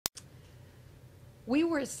We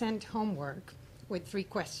were sent homework with 3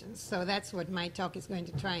 questions. So that's what my talk is going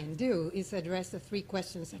to try and do, is address the 3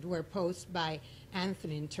 questions that were posed by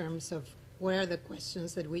Anthony in terms of what are the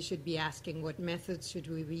questions that we should be asking, what methods should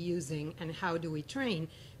we be using, and how do we train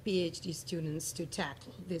PhD students to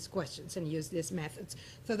tackle these questions and use these methods.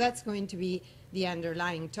 So that's going to be the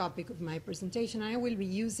underlying topic of my presentation. I will be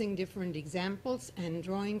using different examples and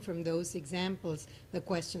drawing from those examples the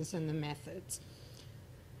questions and the methods.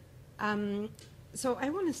 So I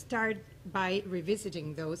want to start by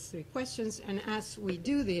revisiting those 3 questions, and as we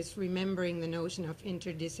do this, remembering the notion of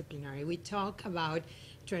interdisciplinary. We talk about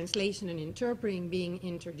translation and interpreting being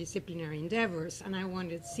interdisciplinary endeavors, and I want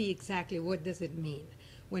to see exactly what does it mean.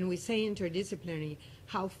 When we say interdisciplinary,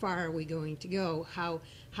 how far are we going to go? How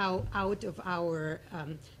out of our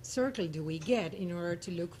circle do we get in order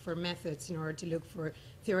to look for methods, in order to look for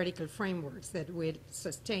theoretical frameworks that would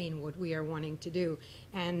sustain what we are wanting to do,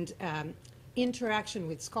 and interaction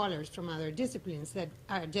with scholars from other disciplines that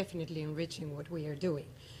are definitely enriching what we are doing.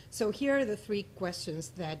 So here are the 3 questions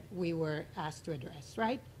that we were asked to address,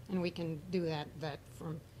 right? And we can do that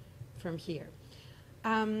from here.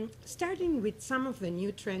 Starting with some of the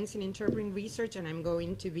new trends in interpreting research, and I'm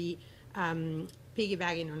going to be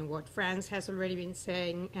piggybacking on what Franz has already been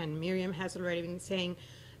saying and Miriam has already been saying.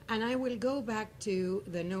 And I will go back to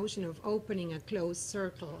the notion of opening a closed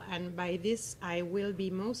circle. And by this, I will be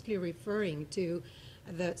mostly referring to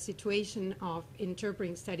the situation of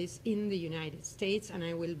interpreting studies in the United States. And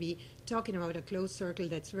I will be talking about a closed circle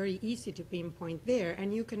that's very easy to pinpoint there.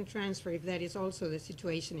 And you can transfer if that is also the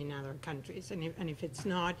situation in other countries. And if it's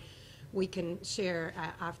not, we can share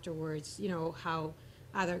afterwards, you know, how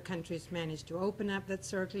other countries managed to open up that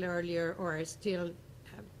circle earlier or are still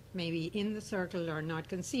maybe in the circle or not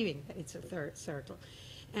conceiving that it's a third circle.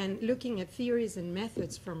 And looking at theories and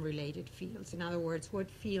methods from related fields. In other words,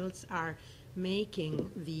 what fields are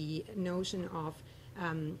making the notion of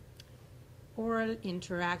oral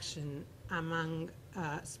interaction among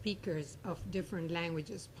speakers of different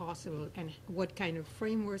languages possible, and what kind of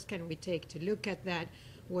frameworks can we take to look at that,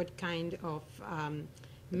 what kind of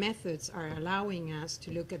methods are allowing us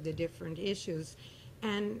to look at the different issues,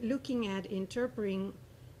 and looking at interpreting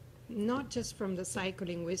not just from the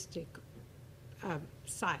psycholinguistic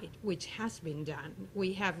side, which has been done.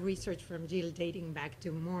 We have research from Jill dating back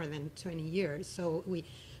to more than 20 years, so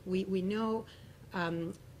we know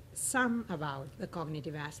some about the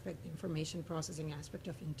cognitive aspect, the information processing aspect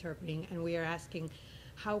of interpreting, and we are asking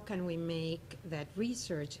how can we make that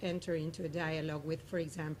research enter into a dialogue with, for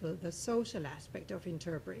example, the social aspect of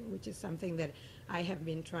interpreting, which is something that I have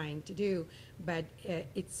been trying to do, but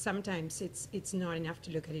sometimes it's not enough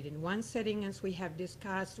to look at it in one setting, as we have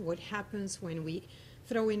discussed. What happens when we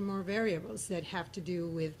throw in more variables that have to do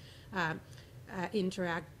with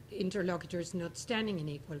interlocutors not standing in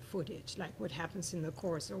equal footage, like what happens in the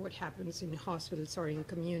course or what happens in hospitals or in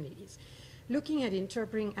communities. Looking at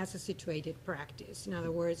interpreting as a situated practice. In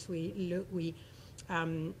other words, we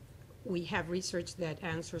have research that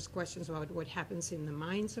answers questions about what happens in the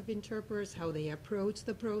minds of interpreters, how they approach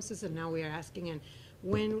the process, and now we are asking, and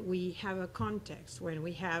when we have a context, when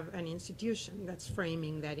we have an institution that's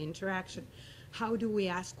framing that interaction, how do we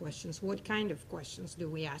ask questions? What kind of questions do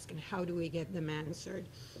we ask, and how do we get them answered?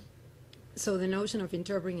 So the notion of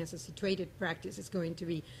interpreting as a situated practice is going to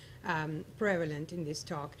be prevalent in this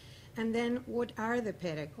talk. And then what are the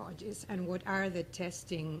pedagogies and what are the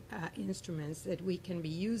testing instruments that we can be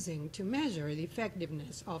using to measure the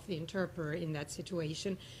effectiveness of the interpreter in that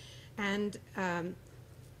situation? And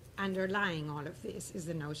underlying all of this is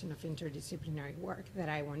the notion of interdisciplinary work that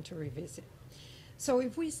I want to revisit. So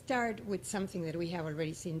if we start with something that we have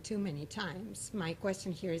already seen too many times, my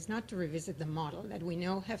question here is not to revisit the model that we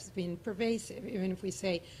know has been pervasive, even if we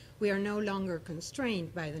say we are no longer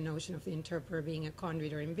constrained by the notion of the interpreter being a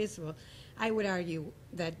conduit or invisible. I would argue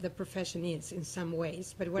that the profession is in some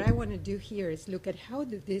ways, but what I want to do here is look at how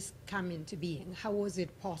did this come into being? How was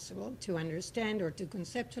it possible to understand or to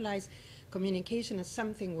conceptualize communication as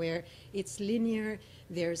something where it's linear,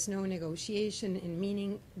 there's no negotiation in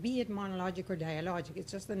meaning, be it monologic or dialogic.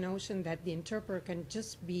 It's just the notion that the interpreter can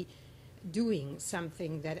just be doing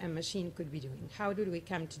something that a machine could be doing. How did we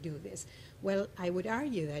come to do this? Well, I would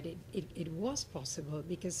argue that it was possible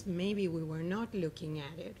because maybe we were not looking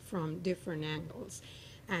at it from different angles,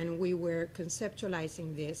 and we were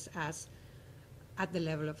conceptualizing this as at the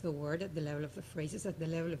level of the word, at the level of the phrases, at the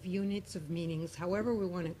level of units of meanings, however we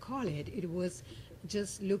want to call it. It was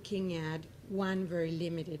just looking at one very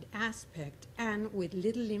limited aspect and with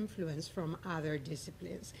little influence from other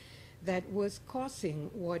disciplines that was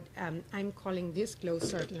causing what I'm calling this closed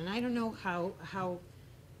circle. And I don't know how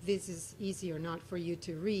this is easy or not for you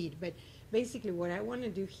to read, but basically what I want to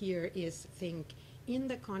do here is think in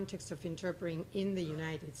the context of interpreting in the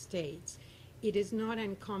United States. It is not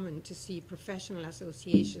uncommon to see professional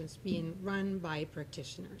associations being run by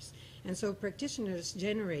practitioners. And so practitioners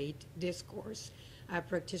generate discourse.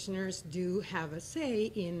 Practitioners do have a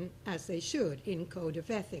say in, as they should, in code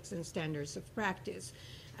of ethics and standards of practice.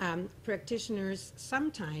 Practitioners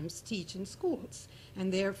sometimes teach in schools,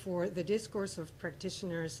 and therefore the discourse of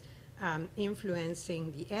practitioners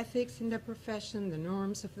influencing the ethics in the profession, the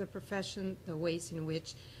norms of the profession, the ways in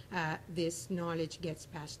which this knowledge gets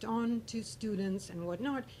passed on to students and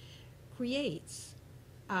whatnot, creates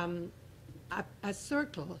a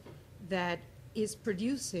circle that is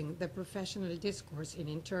producing the professional discourse in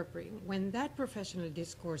interpreting. When that professional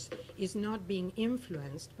discourse is not being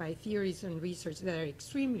influenced by theories and research that are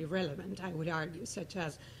extremely relevant, I would argue, such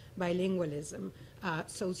as bilingualism,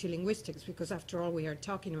 sociolinguistics, because after all we are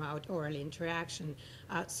talking about oral interaction,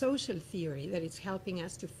 social theory that is helping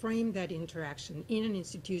us to frame that interaction in an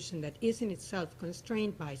institution that is in itself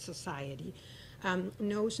constrained by society,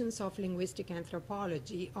 notions of linguistic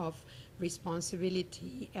anthropology, of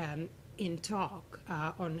responsibility in talk,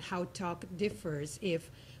 on how talk differs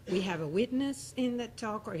if we have a witness in that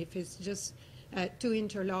talk or if it's just two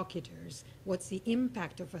interlocutors. What's the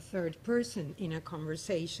impact of a third person in a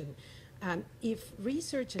conversation? If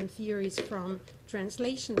research and theories from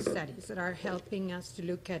translation studies that are helping us to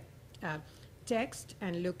look at text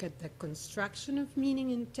and look at the construction of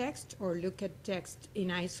meaning in text or look at text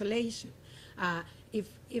in isolation,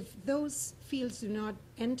 if those fields do not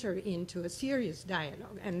enter into a serious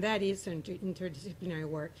dialogue, and that is interdisciplinary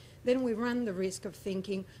work, then we run the risk of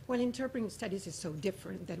thinking, well, interpreting studies is so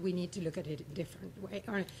different that we need to look at it a different way.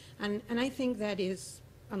 And I think that is,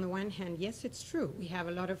 on the one hand, yes, it's true. We have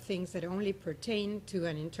a lot of things that only pertain to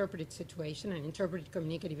an interpreted situation, an interpreted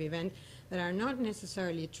communicative event, that are not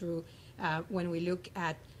necessarily true when we look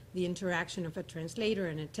at the interaction of a translator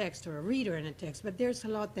and a text or a reader and a text, but there's a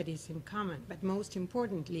lot that is in common. But most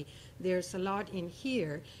importantly, there's a lot in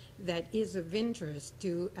here that is of interest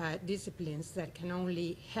to disciplines that can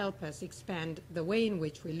only help us expand the way in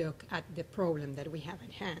which we look at the problem that we have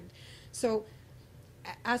at hand. So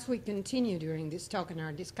as we continue during this talk and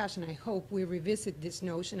our discussion, I hope we revisit this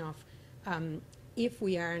notion of if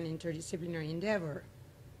we are an interdisciplinary endeavor,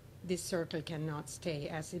 this circle cannot stay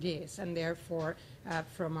as it is, and therefore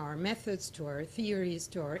from our methods to our theories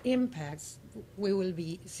to our impacts, we will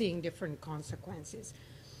be seeing different consequences.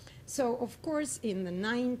 So of course in the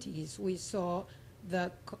 90s we saw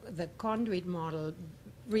the conduit model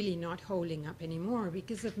really not holding up anymore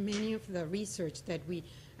because of many of the research that we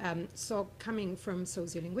saw coming from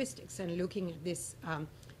sociolinguistics and looking at this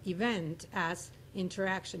event as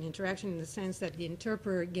interaction in the sense that the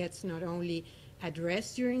interpreter gets not only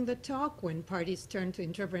addressed during the talk when parties turn to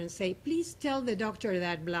interpret and say, please tell the doctor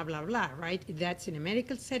that blah, blah, blah, right? That's in a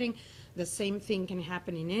medical setting. The same thing can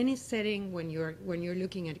happen in any setting when you're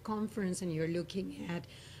looking at conference and you're looking at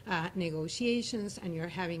negotiations and you're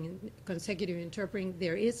having consecutive interpreting.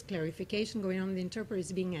 There is clarification going on. The interpreter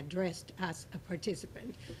is being addressed as a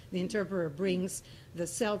participant. The interpreter brings the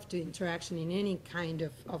self to interaction in any kind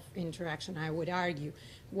of interaction, I would argue.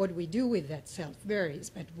 What we do with that self varies,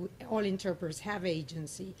 but all interpreters have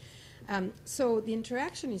agency. So the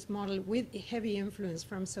interaction is modeled with heavy influence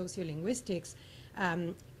from sociolinguistics,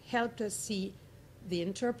 helped us see the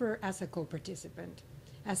interpreter as a co-participant,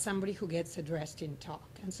 as somebody who gets addressed in talk.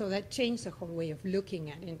 And so that changed the whole way of looking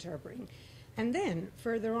at interpreting. And then,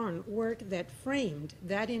 further on, work that framed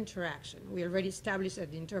that interaction. We already established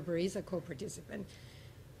that the interpreter is a co-participant.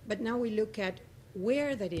 But now we look at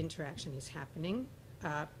where that interaction is happening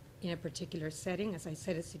in a particular setting, as I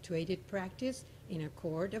said, a situated practice, in a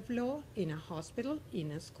court of law, in a hospital,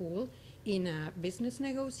 in a school, in a business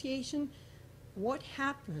negotiation. What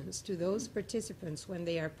happens to those participants when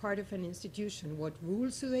they are part of an institution? What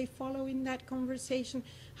rules do they follow in that conversation?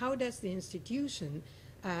 How does the institution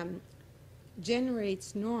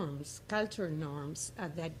generates norms, cultural norms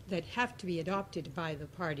that have to be adopted by the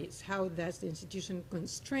parties? How does the institution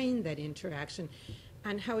constrain that interaction?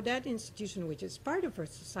 And how that institution, which is part of our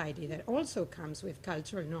society, that also comes with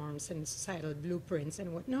cultural norms and societal blueprints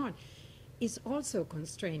and whatnot, is also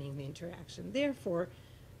constraining the interaction. Therefore,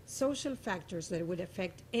 social factors that would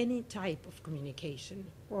affect any type of communication,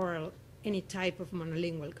 oral, any type of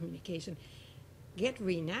monolingual communication, get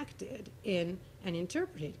reenacted in an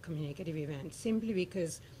interpreted communicative event simply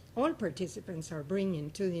because all participants are bringing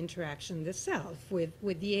to the interaction the self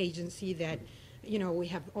with the agency that, you know, we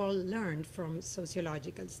have all learned from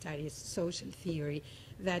sociological studies, social theory,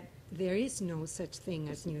 that there is no such thing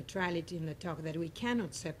as neutrality in the talk, that we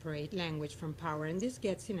cannot separate language from power, and this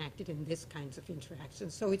gets enacted in these kinds of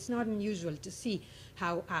interactions. So it's not unusual to see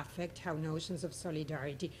how affect, how notions of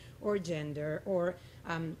solidarity or gender or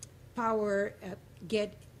power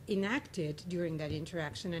get enacted during that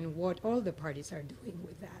interaction, and what all the parties are doing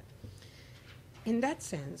with that. In that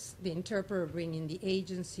sense, the interpreter bringing the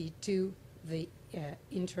agency to the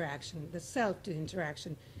interaction, the self to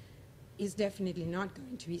interaction, is definitely not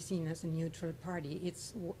going to be seen as a neutral party.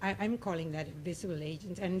 I'm calling that a visible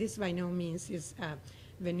agent, and this by no means is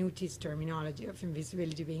Venuti's terminology of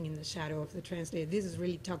invisibility being in the shadow of the translator. This is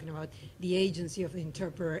really talking about the agency of the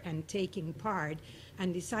interpreter and taking part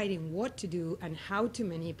and deciding what to do and how to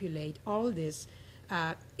manipulate all these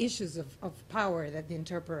issues of power that the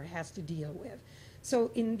interpreter has to deal with.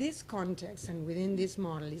 So in this context and within this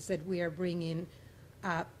model is that we are bringing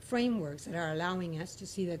frameworks that are allowing us to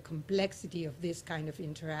see the complexity of this kind of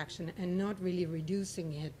interaction and not really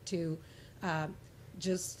reducing it to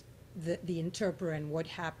just the interpreter and what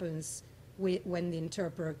happens when the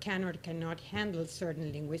interpreter can or cannot handle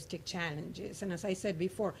certain linguistic challenges. And as I said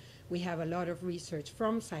before, we have a lot of research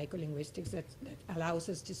from psycholinguistics that allows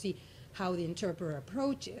us to see how the interpreter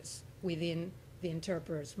approaches within the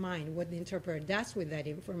interpreter's mind, what the interpreter does with that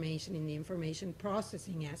information in the information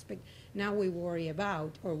processing aspect. Now we worry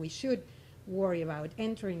about, or we should worry about,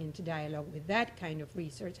 entering into dialogue with that kind of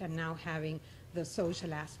research and now having the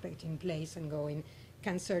social aspect in place and going,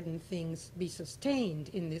 can certain things be sustained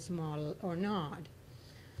in this model or not?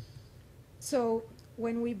 So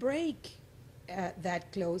when we break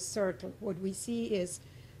that closed circle, what we see is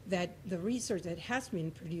that the research that has been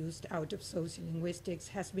produced out of sociolinguistics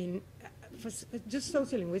has been, just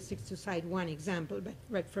sociolinguistics to cite one example, but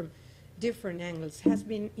right from different angles, has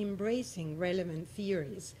been embracing relevant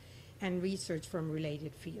theories and research from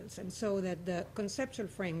related fields. And so that the conceptual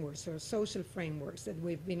frameworks or social frameworks that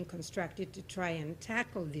we've been constructed to try and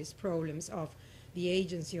tackle these problems of the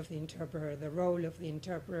agency of the interpreter, the role of the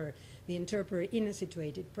interpreter in a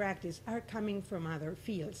situated practice, are coming from other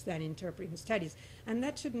fields than interpreting studies. And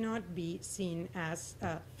that should not be seen as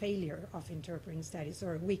a failure of interpreting studies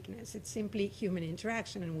or a weakness. It's simply human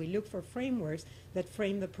interaction, and we look for frameworks that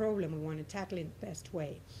frame the problem we want to tackle in the best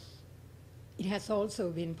way. It has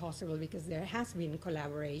also been possible because there has been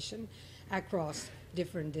collaboration across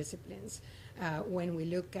different disciplines. When we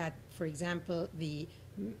look at, for example, the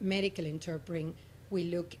medical interpreting, we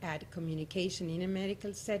look at communication in a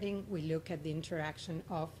medical setting, we look at the interaction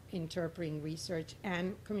of interpreting research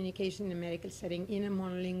and communication in a medical setting in a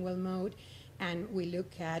monolingual mode, and we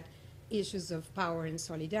look at issues of power and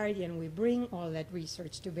solidarity, and we bring all that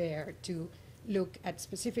research to bear to look at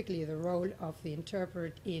specifically the role of the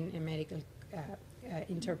interpreter in a medical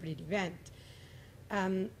interpreted event.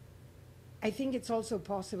 I think it's also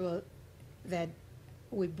possible that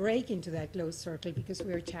we break into that closed circle because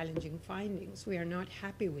we are challenging findings. We are not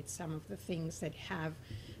happy with some of the things that have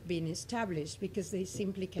been established because they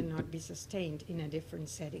simply cannot be sustained in a different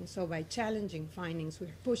setting. So by challenging findings, we're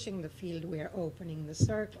pushing the field, we are opening the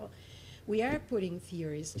circle. We are putting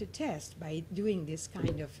theories to test by doing this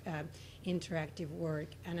kind of interactive work.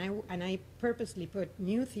 And I purposely put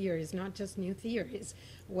new theories, not just new theories.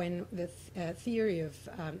 When the theory of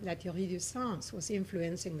la théorie du sens was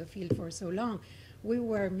influencing the field for so long, we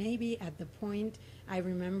were maybe at the point, I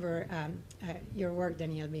remember your work,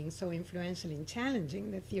 Danielle, being so influential in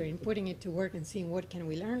challenging the theory and putting it to work and seeing what can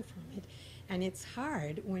we learn from it. And it's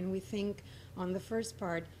hard when we think on the first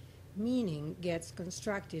part, meaning gets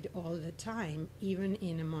constructed all the time, even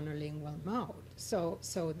in a monolingual mode. So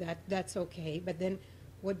that's okay, but then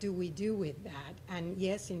what do we do with that? And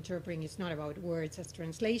yes, interpreting is not about words, as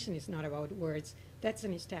translation is not about words. That's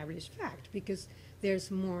an established fact, because there's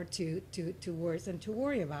more to words than to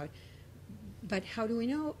worry about. But how do we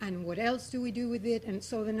know, and what else do we do with it? And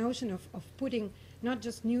so the notion of putting not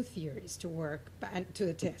just new theories to work, and to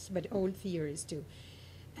the test, but old theories too.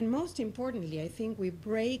 And most importantly, I think we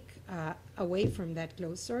break away from that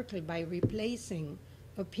closed circle by replacing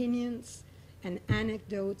opinions and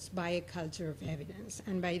anecdotes by a culture of evidence.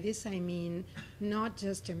 And by this I mean not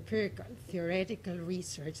just empirical, theoretical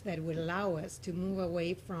research that would allow us to move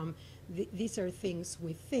away from these are things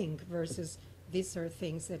we think versus these are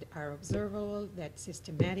things that are observable, that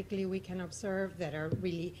systematically we can observe, that are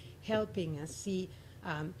really helping us see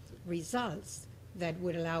results that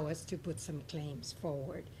would allow us to put some claims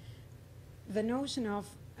forward. The notion of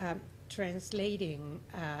translating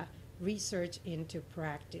research into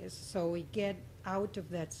practice. So we get out of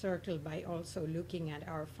that circle by also looking at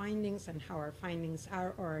our findings and how our findings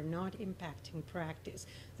are or are not impacting practice.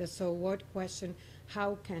 The so what question,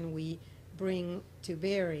 how can we bring to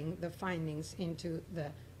bearing the findings into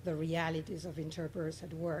the realities of interpreters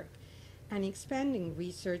at work, and expanding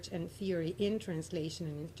research and theory in translation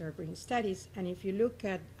and interpreting studies. And if you look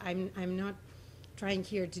at, I'm not trying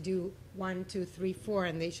here to do 1, 2, 3, 4,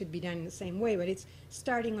 and they should be done in the same way, but it's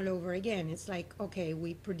starting all over again. It's like, okay,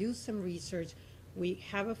 we produce some research, we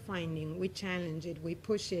have a finding, we challenge it, we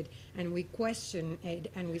push it, and we question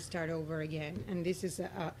it, and we start over again. And this is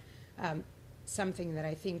something that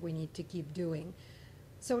I think we need to keep doing.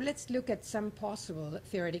 So let's look at some possible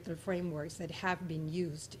theoretical frameworks that have been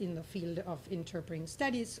used in the field of interpreting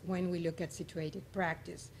studies when we look at situated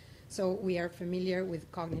practice. So we are familiar with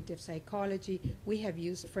cognitive psychology. We have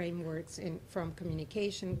used frameworks from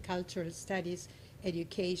communication, cultural studies,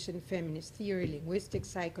 education, feminist theory, linguistics,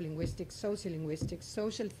 psycholinguistics, sociolinguistics,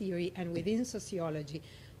 social theory, and within sociology,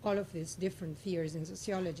 all of these different theories in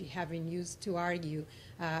sociology have been used to argue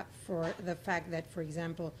for the fact that, for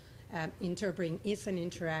example, interpreting is an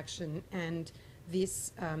interaction, and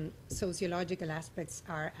these sociological aspects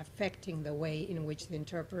are affecting the way in which the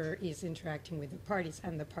interpreter is interacting with the parties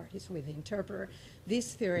and the parties with the interpreter.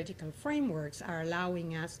 These theoretical frameworks are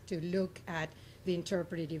allowing us to look at the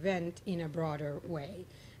interpreted event in a broader way,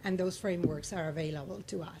 and those frameworks are available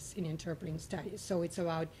to us in interpreting studies. So it's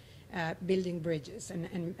about building bridges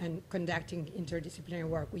and conducting interdisciplinary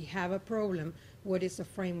work. We have a problem. What is a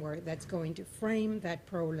framework that's going to frame that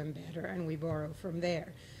problem better? And we borrow from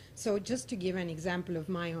there. So just to give an example of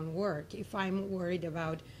my own work, if I'm worried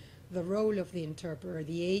about the role of the interpreter,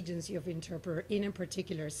 the agency of interpreter in a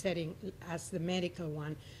particular setting as the medical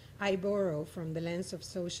one, I borrow from the lens of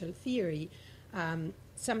social theory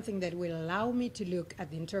something that will allow me to look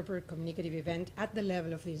at the interpreter communicative event at the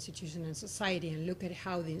level of the institution and society, and look at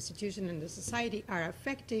how the institution and the society are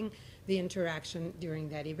affecting the interaction during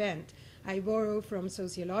that event. I borrow from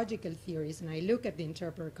sociological theories, and I look at the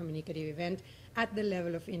interpreter communicative event at the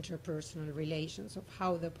level of interpersonal relations, of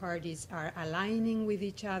how the parties are aligning with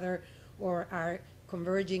each other or are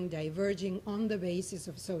converging, diverging on the basis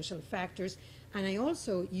of social factors. And I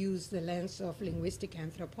also use the lens of linguistic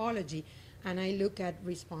anthropology, and I look at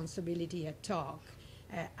responsibility at talk.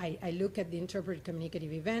 I look at the interpreted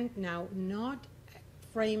communicative event now not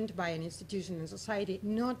framed by an institution and society,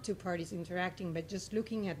 not two parties interacting, but just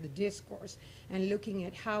looking at the discourse and looking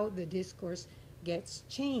at how the discourse gets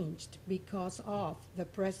changed because of the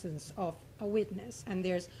presence of a witness. And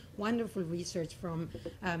there's wonderful research from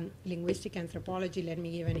linguistic anthropology. Let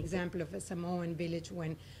me give an example of a Samoan village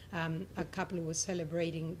when a couple was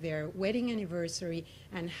celebrating their wedding anniversary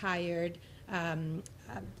and hired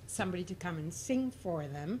somebody to come and sing for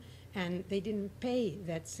them, and they didn't pay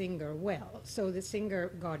that singer well. So the singer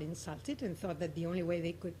got insulted and thought that the only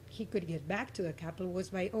way he could get back to the couple was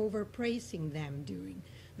by overpraising them during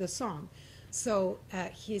the song. So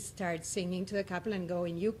he started singing to the couple and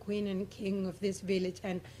going, "You queen and king of this village,"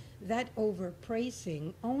 and that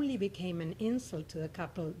overpraising only became an insult to the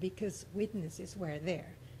couple because witnesses were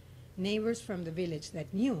there. Neighbors from the village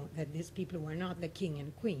that knew that these people were not the king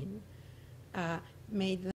and queen made them